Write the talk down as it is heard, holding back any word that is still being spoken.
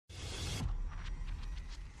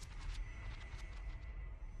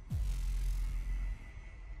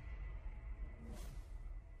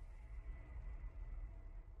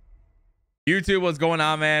YouTube, what's going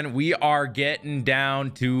on, man? We are getting down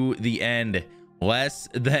to the end. Less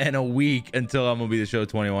than a week until MLB The Show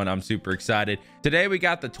 21. I'm super excited. Today we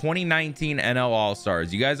got the 2019 NL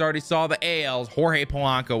All-Stars. You guys already saw the ALs. Jorge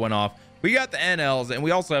Polanco went off. We got the NLs, and we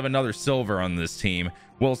also have another silver on this team,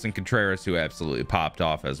 Willson Contreras, who absolutely popped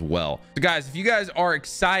off as well. So guys, if you guys are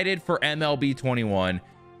excited for MLB 21,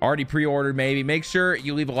 already pre-ordered maybe, make sure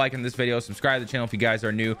you leave a like on this video, subscribe to the channel if you guys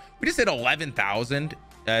are new. We just hit 11,000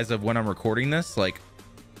 as of when I'm recording this. Like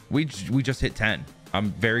we just hit 10.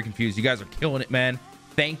 I'm very confused. You guys are killing it, man.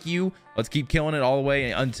 Thank you. Let's keep killing it all the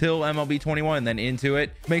way until MLB 21 and then into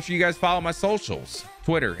it. Make sure you guys follow my socials: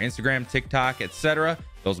 Twitter, Instagram, TikTok, etc.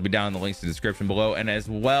 Those will be down in the links in the description below, and as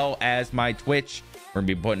well as my Twitch. We're gonna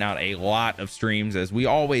be putting out a lot of streams as we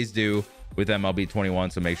always do with MLB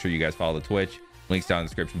 21, so make sure you guys follow the Twitch. Links down in the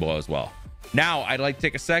description below as well. Now I'd like to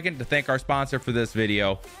take a second to thank our sponsor for this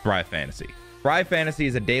video, Thrive Fantasy. Thrive Fantasy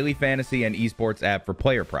is a daily fantasy and esports app for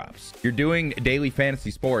player props. You're doing daily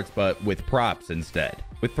fantasy sports, but with props instead.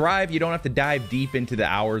 With Thrive, you don't have to dive deep into the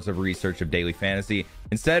hours of research of daily fantasy.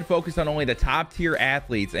 Instead, focus on only the top tier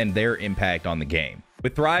athletes and their impact on the game.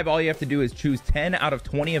 With Thrive, all you have to do is choose 10 out of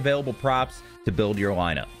 20 available props to build your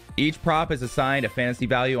lineup. Each prop is assigned a fantasy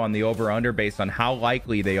value on the over-under based on how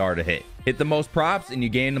likely they are to hit. Hit the most props and you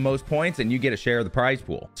gain the most points, and you get a share of the prize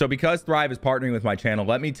pool. So because Thrive is partnering with my channel,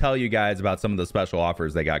 let me tell you guys about some of the special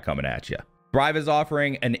offers they got coming at you. Thrive is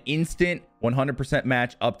offering an instant 100%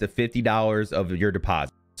 match up to $50 of your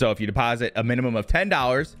deposit. So if you deposit a minimum of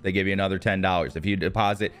 $10, they give you another $10. If you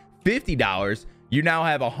deposit $50, you now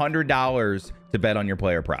have $100 to bet on your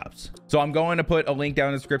player props. So I'm going to put a link down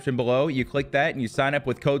in the description below. You click that and you sign up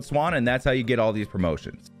with code Swan, and that's how you get all these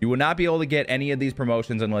promotions. You will not be able to get any of these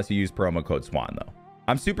promotions unless you use promo code Swan though.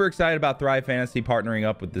 I'm super excited about Thrive Fantasy partnering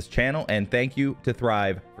up with this channel, and thank you to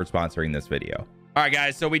Thrive for sponsoring this video. All right,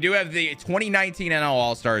 guys, so we do have the 2019 NL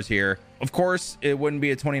All-Stars here. Of course, it wouldn't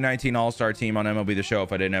be a 2019 All-Star team on MLB The Show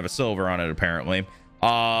if I didn't have a silver on it, apparently.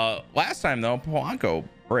 Last time, though, Polanco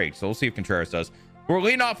breaks, so we'll see if Contreras does. We're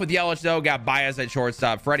leading off with Yelich, though. Got Baez at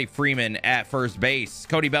shortstop, Freddie Freeman at first base,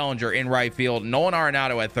 Cody Bellinger in right field, Nolan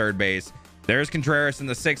Arenado at third base. There's Contreras in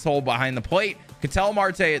the sixth hole behind the plate, Ketel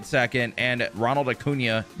Marte at second, and Ronald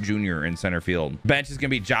Acuna Jr. in center field. Bench is going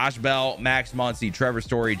to be Josh Bell, Max Muncy, Trevor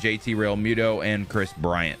Story, JT Realmuto, and Chris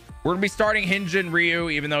Bryant. We're going to be starting Hyun-Jin Ryu,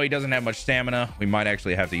 even though he doesn't have much stamina. We might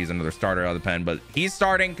actually have to use another starter out of the pen, but he's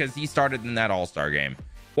starting because he started in that All-Star game.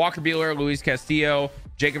 Walker Buehler, Luis Castillo,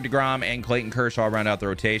 Jacob deGrom, and Clayton Kershaw round out the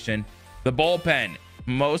rotation. The bullpen,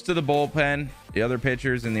 most of the bullpen, the other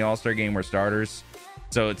pitchers in the All-Star game were starters.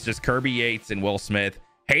 So it's just Kirby Yates and Will Smith.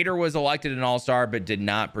 Hader was elected an All-Star but did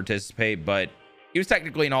not participate, but he was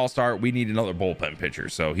technically an All-Star. We need another bullpen pitcher,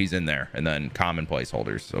 so he's in there. And then common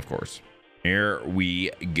placeholders, of course. Here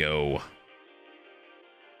we go.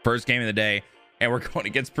 First game of the day, and we're going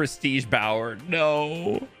against Prestige Bauer.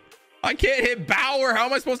 No, I can't hit Bauer. How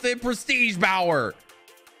am I supposed to hit Prestige Bauer?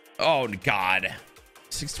 Oh, God.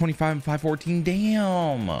 625 and 514.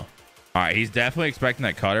 Damn. All right, he's definitely expecting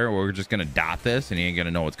that cutter. We're just going to dot this, and he ain't going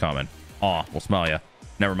to know what's coming. Oh, we'll smell you.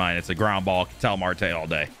 Never mind. It's a ground ball. Ketel Marte all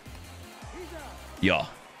day. Yeah.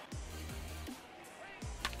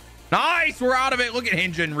 Nice. We're out of it. Look at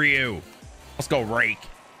Hyun-Jin Ryu. Let's go rake.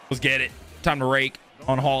 Let's get it. Time to rake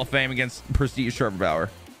on Hall of Fame against Prestige Trevor Bauer.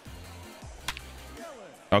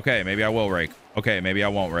 Okay, maybe I will rake. Okay, maybe I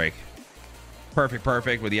won't rake.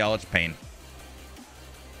 Perfect with Yelich. Pain.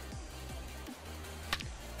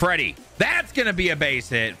 Freddie. That's going to be a base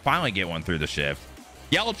hit. Finally get one through the shift.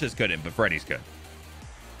 Yelich just couldn't, but Freddie's good.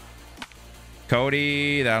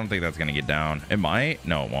 Cody. I don't think that's going to get down. It might.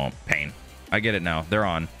 No, it won't. Pain. I get it now. They're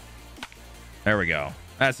on. There we go.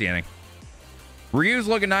 That's the inning. Ryu's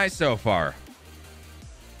looking nice so far.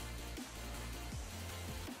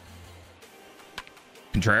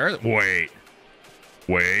 Contreras. Wait.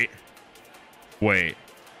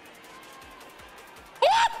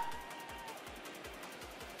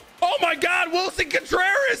 Oh my God, Willson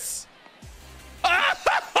Contreras.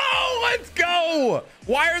 Oh, let's go.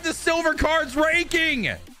 Why are the silver cards raking?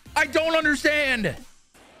 I don't understand.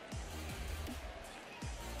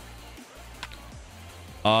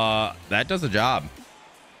 That does a job.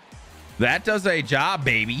 That does a job,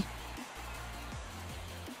 baby.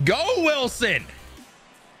 Go, Willson.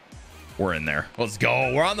 We're in there. Let's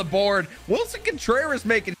go. We're on the board. Willson Contreras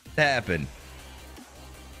making it happen.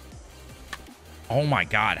 Oh my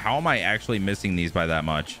God. How am I actually missing these by that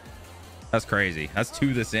much? That's crazy. That's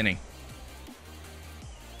 2 this inning.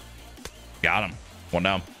 Got him. 1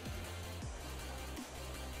 down.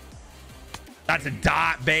 That's a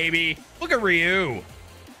dot, baby. Look at Ryu.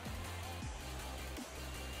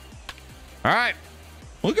 All right.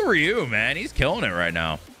 Look at Ryu, man. He's killing it right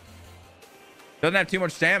now. Doesn't have too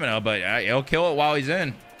much stamina, but he'll kill it while he's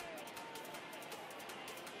in.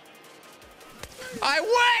 I went.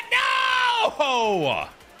 No!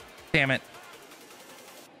 Damn it.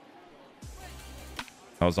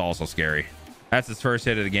 That was also scary. That's his first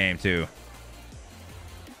hit of the game, too.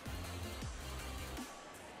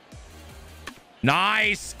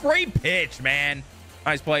 Nice. Great pitch, man.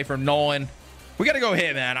 Nice play from Nolan. We got to go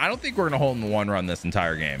hit, man. I don't think we're going to hold in the one run this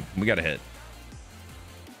entire game. We got to hit.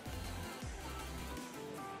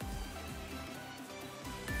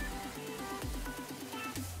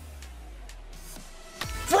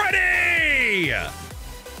 Freddie!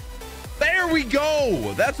 There we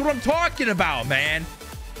go. That's what I'm talking about, man.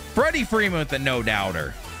 Freddie Freeman with the no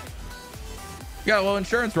doubter. You got a little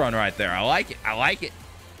insurance run right there. I like it. I like it.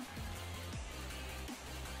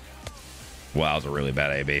 Wow, that was a really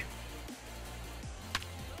bad AB.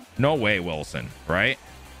 No way, Willson, right?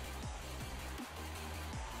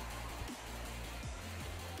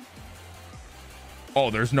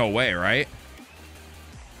 Oh, there's no way, right?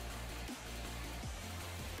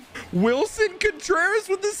 Willson Contreras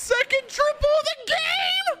with the second triple of the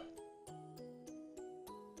game.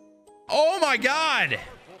 Oh my God.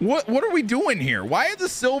 What are we doing here? Why are the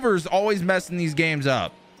Silvers always messing these games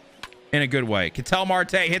up in a good way? Ketel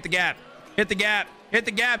Marte, hit the gap. Hit the gap. Hit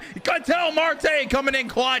the gap. Ketel Marte coming in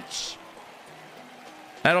clutch.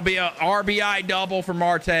 That'll be a RBI double for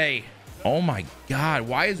Marte. Oh my God.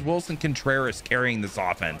 Why is Willson Contreras carrying this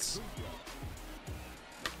offense?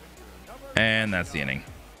 And that's the inning.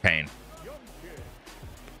 Pain.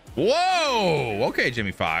 Whoa. Okay,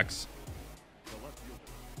 Jimmy Fox.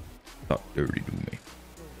 Talk dirty to me.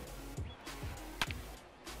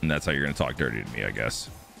 And that's how you're going to talk dirty to me, I guess.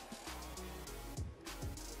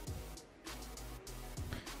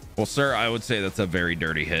 Well, sir, I would say that's a very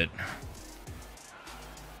dirty hit.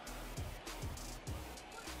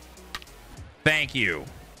 Thank you.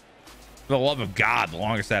 For the love of God, the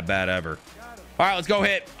longest at bat ever. All right, let's go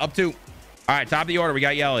hit. Up 2. All right, top of the order. We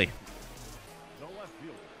got Yelly.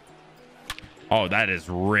 Oh, that is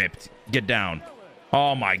ripped. Get down.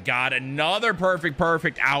 Oh, my God. Another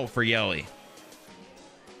perfect out for Yelly.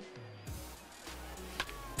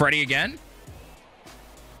 Freddie again.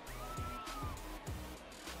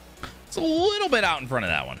 It's a little bit out in front of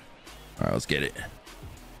that one. All right, let's get it.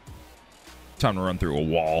 Time to run through a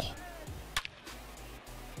wall.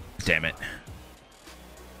 Damn it.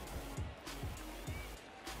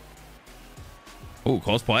 Oh,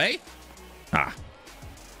 close play. Ah.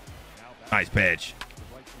 Nice pitch.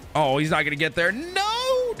 Oh, he's not going to get there.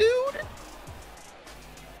 No, dude.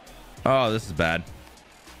 Oh, this is bad.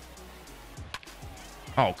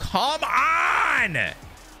 Oh, come on.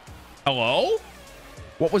 Hello?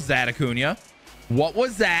 What was that, Acuna? What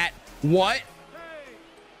was that? What?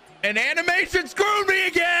 An animation screwed me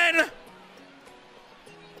again.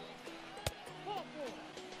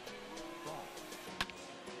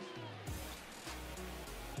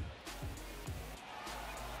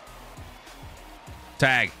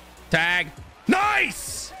 Tag. Tag.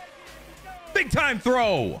 Nice. Big time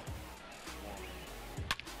throw.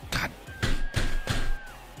 God.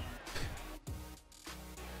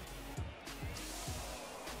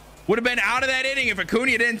 Would have been out of that inning if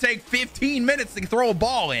Acuna didn't take 15 minutes to throw a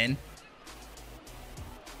ball in.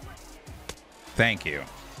 Thank you.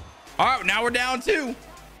 All right, now we're down 2.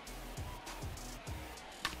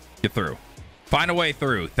 Get through. Find a way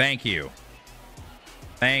through. Thank you.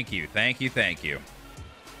 Thank you. Thank you. Thank you.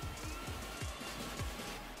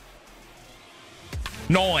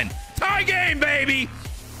 Nolan. Tie game, baby.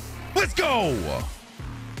 Let's go.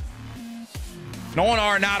 Nolan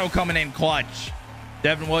Arenado coming in clutch.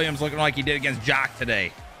 Devin Williams looking like he did against Jock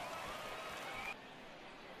today.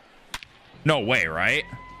 No way, right?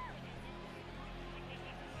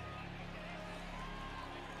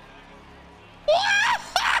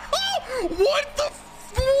 What the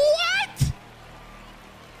what?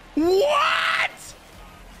 What?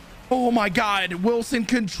 Oh my God, Willson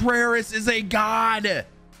Contreras is a god.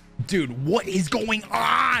 Dude, what is going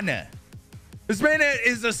on? This man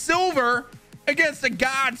is a silver against a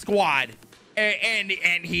god squad. And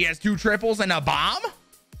he has 2 triples and a bomb?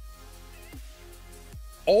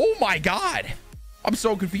 Oh my God. I'm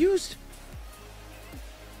so confused.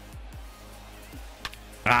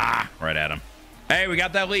 Ah, right at him. Hey, we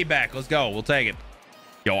got that lead back. Let's go. We'll take it.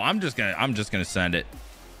 Yo, I'm just gonna send it.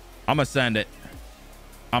 I'm gonna send it.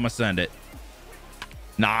 I'm gonna send it.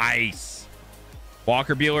 Nice.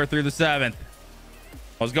 Walker Buehler through the 7th.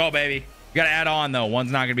 Let's go, baby. You gotta add on though.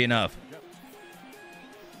 One's not gonna be enough.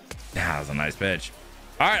 That was a nice pitch.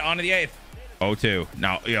 All right, on to the 8th. 0-2.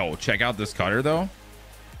 Now, yo, check out this cutter though.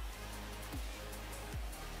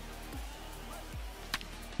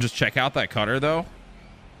 Just check out that cutter though.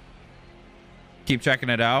 Keep checking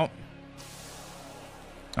it out.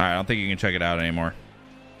 All right, I don't think you can check it out anymore.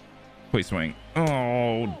 Please swing.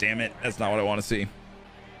 Oh, damn it. That's not what I want to see.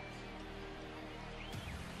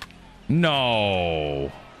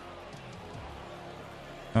 No.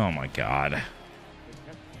 Oh my God.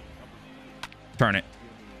 Turn it.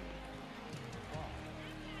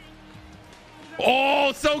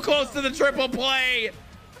 Oh, so close to the triple play.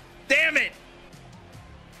 Damn it.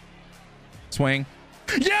 Swing.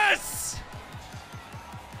 Yes.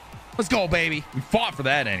 Let's go, baby. We fought for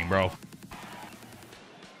that inning, bro.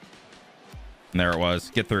 And there it was.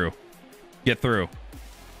 Get through. Get through.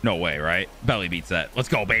 No way, right? Belly beats that. Let's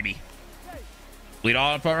go, baby. Lead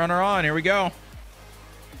on, front runner on. Here we go.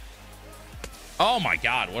 Oh my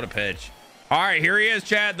God, what a pitch. All right, here he is,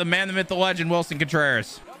 Chad. The man, the myth, the legend, Willson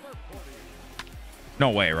Contreras. No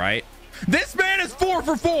way, right? This man is 4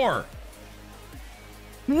 for 4.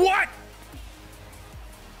 What?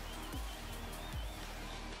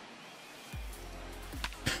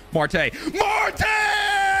 Marte.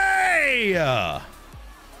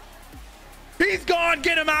 He's gone.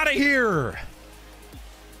 Get him out of here.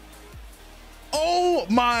 Oh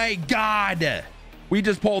my God. We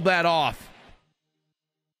just pulled that off.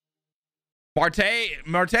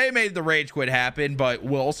 Marte made the rage quit happen, but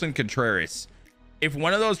Willson Contreras, if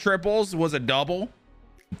one of those triples was a double,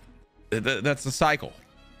 that's a cycle.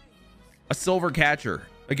 A silver catcher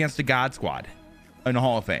against a God squad in the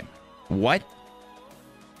Hall of Fame. What?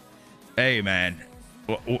 Hey, man,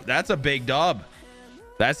 that's a big dub.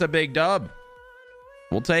 That's a big dub.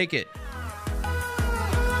 We'll take it.